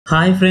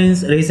Hi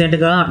friends, recent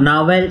గా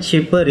novel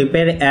ship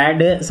repair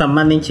add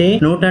సంబంధించి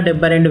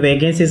 172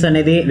 vacancies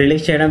అనేది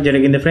రిలీజ్ చేయడం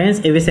జరిగింది ఫ్రెండ్స్.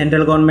 ఇవి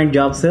central government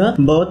jobs.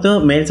 Both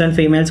males and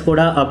females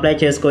కూడా అప్లై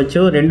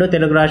చేసుకోవచ్చు. రెండు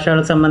తెలుగు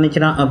రాష్ట్రాలకు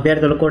సంబంధించిన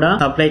అభ్యర్థులు కూడా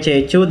అప్లై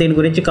చేయొచ్చు. దీని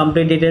గురించి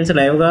కంప్లీట్ డీటెయిల్స్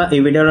లైవ్ గా ఈ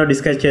వీడియోలో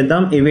డిస్కస్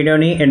చేద్దాం. ఈ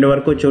వీడియోని ఎండ్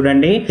వరకు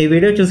చూడండి. ఈ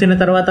వీడియో చూసిన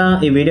తర్వాత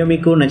ఈ వీడియో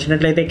మీకు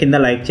నచ్చినట్లయితే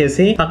కింద లైక్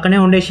చేసి పక్కనే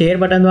ఉండే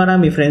షేర్ బటన్ ద్వారా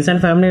మీ ఫ్రెండ్స్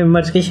అండ్ ఫ్యామిలీ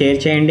మెంబర్స్ కి షేర్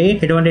చేయండి.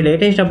 ఇటువంటి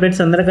లేటెస్ట్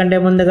అప్డేట్స్ అందరికంటే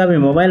ముందుగా మీ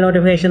మొబైల్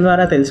నోటిఫికేషన్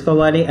ద్వారా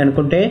తెలుసుకోవాలి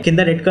అనుకుంటే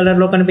కింద రెడ్ కలర్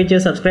లో కనిపించే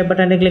సబ్స్క్రైబ్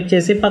బటన్ ని క్లిక్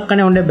చేసి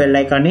పక్కనే ఉండే బెల్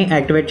ఐకాన్ ని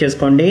యాక్టివేట్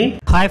చేసుకోండి.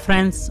 Hi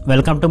friends,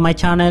 welcome to my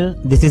channel.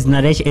 This is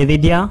Naresh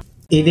ఎదిద్యా.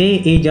 ఇది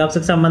ఈ జాబ్స్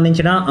కి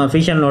సంబంధించిన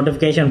అఫీషియల్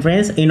నోటిఫికేషన్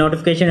ఫ్రెండ్స్. ఈ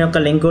నోటిఫికేషన్ యొక్క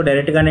లింక్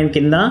డైరెక్ట్ గా నేను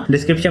కింద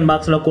డిస్క్రిప్షన్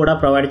బాక్స్ లో కూడా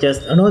ప్రొవైడ్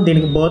చేస్తాను.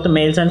 దీనికి బోత్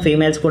మేల్స్ అండ్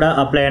ఫీమేల్స్ కూడా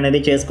అప్లై అనేది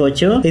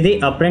చేసుకోవచ్చు. ఇది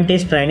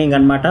అప్రెంటిస్ ట్రైనింగ్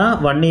అన్నమాట.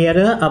 1 year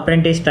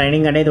అప్రెంటిస్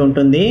ట్రైనింగ్ అనేది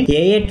ఉంటుంది.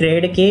 ఏ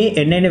ట్రేడ్ కి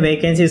ఎన్నెన్ని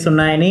వేకెన్సీస్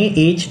ఉన్నాయని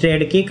ఈచ్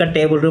ట్రేడ్ కి ఇక్కడ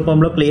టేబుల్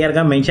రూపంలో క్లియర్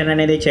గా మెన్షన్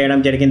అనేది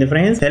చేయడం జరిగింది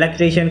ఫ్రెండ్స్.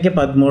 ఎలక్ట్రీషియన్ కి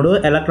 13,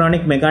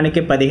 ఎలక్ట్రానిక్ మెకానిక్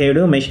కి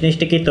 17,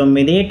 మెషినిస్ట్ కి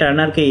 9,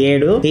 టర్నర్ కి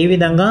 7. ఈ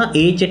విధంగా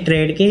ఈచ్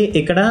ట్రేడ్ కి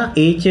ఇక్కడ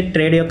ఈచ్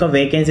ట్రేడ్ యొక్క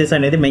వేకెన్సీస్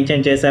అనేది మెన్షన్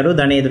చేశారు.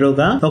 దాని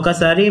ఎదురుగా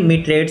ఒకసారి మీ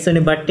ట్రేడ్స్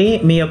ని బట్టి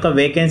మీ యొక్క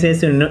వేకెన్సీస్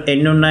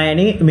ఎన్ని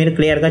ఉన్నాయని మీరు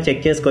క్లియర్ గా చెక్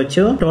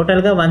చేసుకోవచ్చు.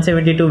 టోటల్ గా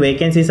 172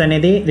 వేకెన్సీస్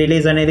అనేది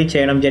రిలీజ్ అనేది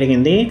చేయడం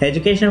జరిగింది.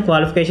 ఎడ్యుకేషన్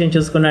క్వాలిఫికేషన్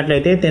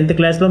చూసుకున్నట్లయితే 10th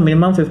క్లాస్ లో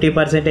మినిమం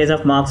 50%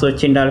 ఆఫ్ మార్క్స్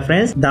వచ్చిండాలి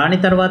ఫ్రెండ్స్. దాని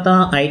తర్వాత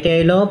ఐటీఐ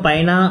లో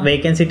పైన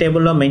వేకెన్సీ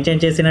టేబుల్ లో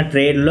మెన్షన్ చేసిన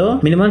ట్రేడ్ లో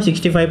మినిమం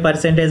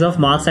 65% ఆఫ్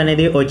మార్క్స్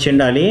అనేది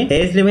వచ్చిండాలి.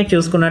 ఏజ్ లిమిట్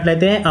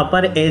చూసుకున్నట్లయితే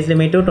అప్పర్ ఏజ్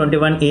లిమిట్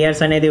 21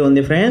 years అనేది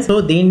ఉంది ఫ్రెండ్స్. సో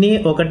దీన్ని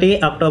 1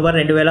 October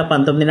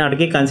 2019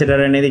 నాటికి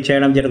కన్సిడర్ అనేది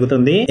చేయడం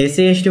జరుగుతుంది.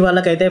 ఎస్సీ ఎస్టీ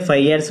వాళ్ళకైతే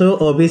 5 years,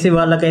 ఓబీసీ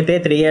వాళ్ళకైతే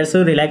 3 years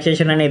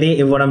రిలాక్సేషన్ అనేది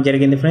ఇవ్వడం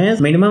జరిగింది ఫ్రెండ్స్.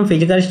 మినిమం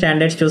ఫిజికల్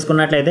స్టాండర్డ్స్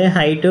చూసుకున్నట్లయితే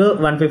హైట్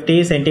 150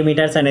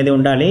 centimeters అనేది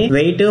ఉండాలి.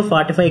 వెయిట్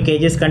 45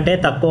 kgs కంటే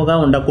తక్కువగా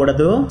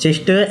ఉండకూడదు.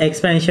 చెస్ట్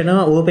ఎక్స్పాన్షన్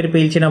ఊపిరి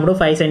పీల్చినప్పుడు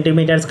 5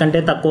 centimeters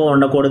కంటే తక్కువ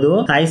ఉండకూడదు.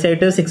 ఐ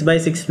సైట్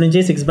 6/6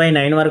 నుంచి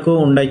 6/9 వరకు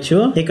ఉండొచ్చు.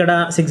 ఇక్కడ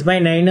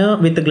 6/9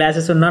 విత్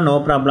గ్లాసెస్ ఉన్న నో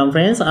ప్రాబ్లం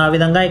ఫ్రెండ్స్. ఆ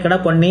విధంగా ఇక్కడ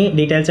కొన్ని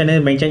డీటెయిల్స్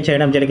అనేది మెన్షన్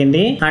చేయడం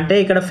జరిగింది. అంటే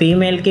ఇక్కడ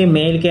ఫీమేల్ కి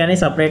మేల్ కి అని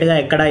సపరేట్ గా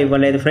ఎక్కడ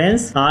ఇవ్వలేదు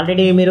ఫ్రెండ్స్.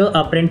 ఆల్రెడీ మీరు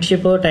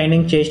అప్రెంటిషిప్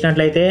ట్రైనింగ్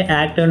చేసినట్లయితే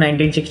యాక్ట్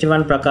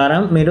 1961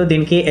 ప్రకారం మీరు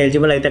దీనికి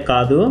ఎలిజిబుల్ అయితే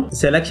కాదు.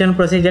 సెలక్షన్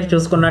ప్రొసీజర్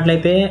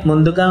చూసుకున్నట్లయితే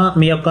ముందుగా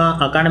మీ యొక్క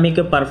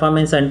అకాడమిక్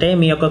పర్ఫార్మెన్స్ అంటే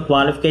మీ యొక్క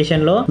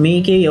క్వాలిఫికేషన్ లో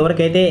మీకు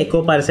ఎవరికైతే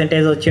ఎక్కువ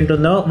పర్సెంటేజ్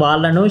వచ్చింటుందో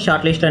వాళ్ళను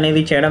షార్ట్ లిస్ట్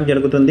అనేది చేయడం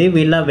జరుగుతుంది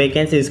వీళ్ళ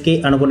వేకెన్సీస్ కి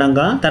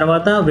అనుగుణంగా.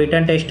 తర్వాత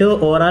రిటర్న్ టెస్ట్,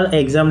 ఓవరాల్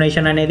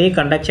ఎగ్జామినేషన్ అనేది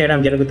కండక్ట్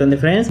చేయడం జరుగుతుంది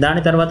ఫ్రెండ్స్.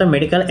 దాని తర్వాత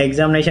మెడికల్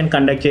ఎగ్జామినేషన్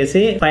కండక్ట్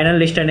చేసి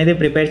ఫైనల్ లిస్ట్ అనేది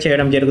ప్రిపేర్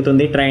చేయడం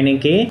జరుగుతుంది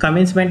ట్రైనింగ్ కి.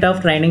 కమిన్స్మెంట్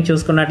ఆఫ్ ట్రైనింగ్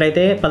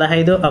చూసుకున్నట్లయితే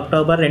 15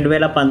 October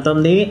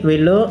 2019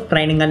 వీళ్ళు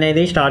ట్రైనింగ్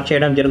అనేది స్టార్ట్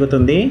చేయడం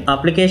జరుగుతుంది.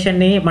 అప్లికేషన్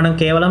ని మనం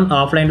కేవలం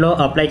ఆఫ్లైన్ లో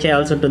అప్లై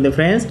చేయాల్సి ఉంటుంది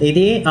ఫ్రెండ్స్.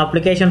 ఇది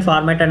అప్లికేషన్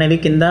ఫార్మాట్ అనేది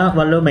కింద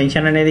వాళ్ళు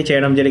మెన్షన్ అనేది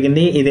చేయడం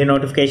జరిగింది ఇదే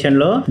నోటిఫికేషన్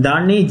లో.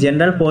 దాన్ని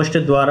జనరల్ పోస్ట్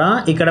ద్వారా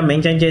ఇక్కడ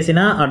మెన్షన్ చేసిన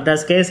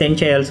అడ్రస్ కే సెండ్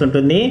చేయాల్సి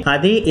ఉంటుంది.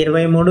 అది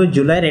 23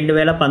 July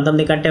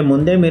 2019 కంటే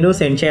ముందే మీరు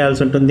సెండ్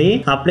చేయాల్సి ఉంటుంది.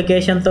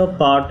 అప్లికేషన్ తో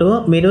పాటు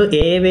మీరు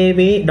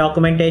ఏవేవి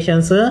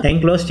డాక్యుమెంటేషన్స్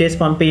ఎంక్లోజ్ చేసి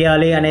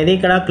పంపించాలి అనేది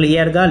ఇక్కడ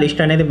క్లియర్ గా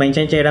లిస్ట్ అనేది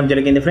మెన్షన్ చేయడం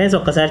జరిగింది ఫ్రెండ్స్.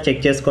 ఒకసారి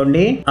చెక్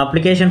చేసుకోండి.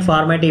 అప్లికేషన్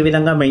ఫార్మాట్ ఈ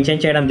విధంగా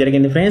మెన్షన్ చేయడం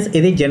జరిగింది ఫ్రెండ్స్.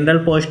 ఇది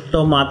జనరల్ పోస్ట్ తో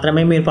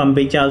మాత్రమే మీరు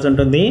పంపించాల్సి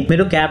ఉంటుంది.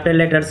 మీరు క్యాపిటల్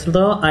లెటర్స్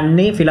తో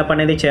అన్ని ఫిలప్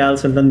అనేది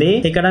చేయాల్సి ఉంటుంది.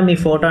 ఇక్కడ మీ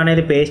ఫోటో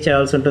అనేది పేస్ట్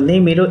చేయాల్సి ఉంటుంది.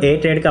 మీరు ఏ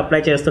ట్రేడ్ కి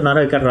అప్లై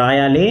చేస్తున్నారో ఇక్కడ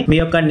రాయాలి. మీ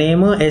యొక్క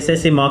నేమ్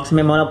ఎస్ఎస్సి మార్క్స్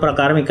మెమో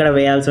ప్రకారం ఇక్కడ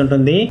వేయాల్సి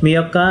ఉంటుంది. మీ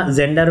యొక్క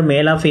జెండర్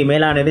మేలా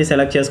ఫీమేల్ అనేది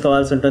సెలెక్ట్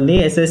చేసుకోవాల్సి ఉంటుంది.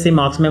 ఎస్ఎస్సి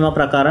మార్క్స్ మెమో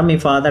ప్రకారం మీ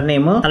ఫాదర్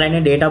నేమ్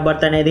అలానే డేట్ ఆఫ్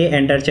బర్త్ అనేది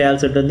ఎంటర్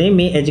చేయాల్సి ఉంటుంది.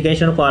 మీ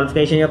ఎడ్యుకేషన్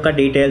క్వాలిఫికేషన్ యొక్క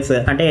డీటెయిల్స్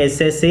అంటే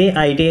SSC,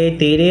 ITI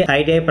theory,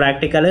 ITI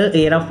practical,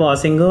 year of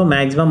passing,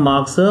 maximum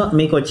marks,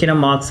 మీకు వచ్చిన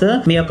మార్క్స్,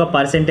 మీ యొక్క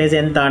పర్సెంటేజ్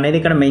ఎంత అనేది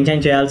ఇక్కడ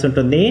మెన్షన్ చేయాల్సి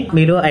ఉంటుంది.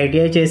 మీరు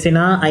ఐటీఐ చేసిన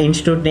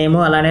ఇన్స్టిట్యూట్ నేమ్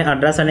అలానే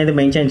అడ్రస్ అనేది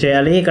మెన్షన్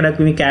చేయాలి. ఇక్కడ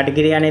మీ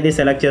కేటగిరీ అనేది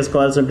సెలెక్ట్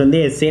చేసుకోవాల్సి ఉంటుంది.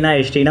 ఎస్సీనా,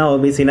 ఎస్టీనా,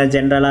 ఓబీసీనా,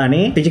 జనరల్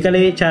అని.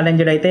 ఫిజికలీ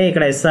ఛాలెంజ్డ్ అయితే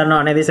ఇక్కడ ఎస్ఆర్ నో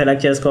అనేది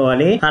సెలెక్ట్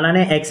చేసుకోవాలి.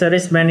 అలానే ఎక్స్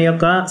సర్వీస్ మ్యాన్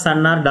యొక్క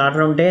సన్ ఆర్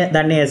డాటర్ ఉంటే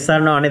దాన్ని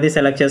ఎస్ఆర్ నో అనేది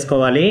సెలెక్ట్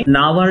చేసుకోవాలి.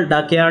 నావల్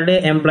డాక్యార్డ్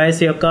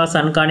ఎంప్లాయీస్ యొక్క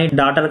సన్ కానీ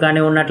డాటర్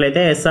కానీ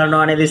ఉన్నట్లయితే ఎస్ఆర్ నో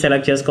అనేది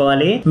సెలెక్ట్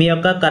చేసుకోవాలి. మీ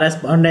యొక్క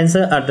కరెస్పాండెన్స్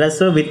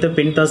అడ్రస్ విత్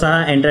పిన్ తో సహా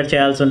ఎంటర్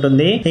చేయాల్సి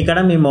ఉంటుంది. ఇక్కడ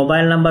మీ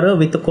mobile number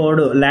with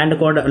code,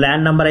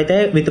 land number అయితే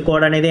విత్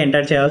కోడ్ అనేది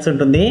ఎంటర్ చేయాల్సి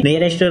ఉంటుంది.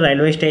 నియరెస్ట్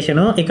రైల్వే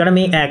స్టేషన్, ఇక్కడ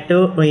మీ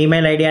యాక్టివ్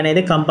ఈమెయిల్ ఐడి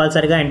అనేది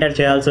కంపల్సరీగా ఎంటర్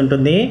చేయాల్సి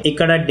ఉంటుంది.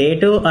 ఇక్కడ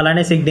డేట్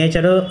అలానే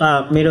సిగ్నేచర్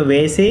మీరు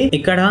వేసి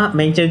ఇక్కడ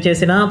మెన్షన్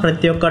చేసిన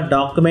ప్రతి ఒక్క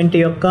డాక్యుమెంట్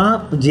యొక్క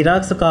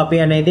జిరాక్స్ కాపీ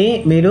అనేది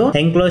మీరు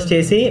ఎంక్లోజ్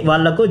చేసి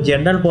వాళ్లకు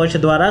జనరల్ పోస్ట్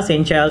ద్వారా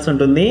సెండ్ చేయాల్సి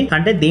ఉంటుంది.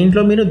 అంటే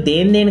దీంట్లో మీరు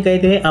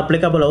దేనికైతే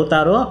అప్లికబుల్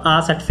అవుతారో ఆ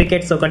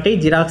సర్టిఫికేట్స్ ఒకటి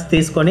జిరాక్స్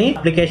తీసుకొని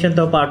అప్లికేషన్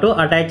తో పాటు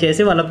అటాచ్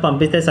చేసి వాళ్ళకు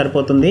పంపిస్తే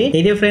సరిపోతుంది.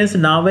 ఇది friends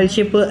novel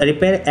ship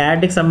repair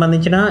add కి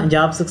సంబంధించిన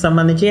జాబ్స్ కి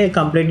సంబంధించి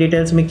కంప్లీట్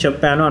డీటెయిల్స్ మీకు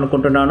చెప్పాను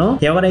అనుకుంటున్నాను.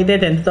 ఎవరైతే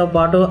 10th తో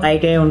పాటు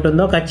ఐటీఐ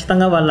ఉంటుందో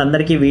ఖచ్చితంగా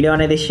వాళ్ళందరికీ వీడియో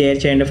అనేది షేర్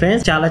చేయండి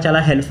ఫ్రెండ్స్.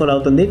 చాలా హెల్ప్ఫుల్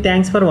అవుతుంది.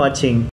 Thanks for watching.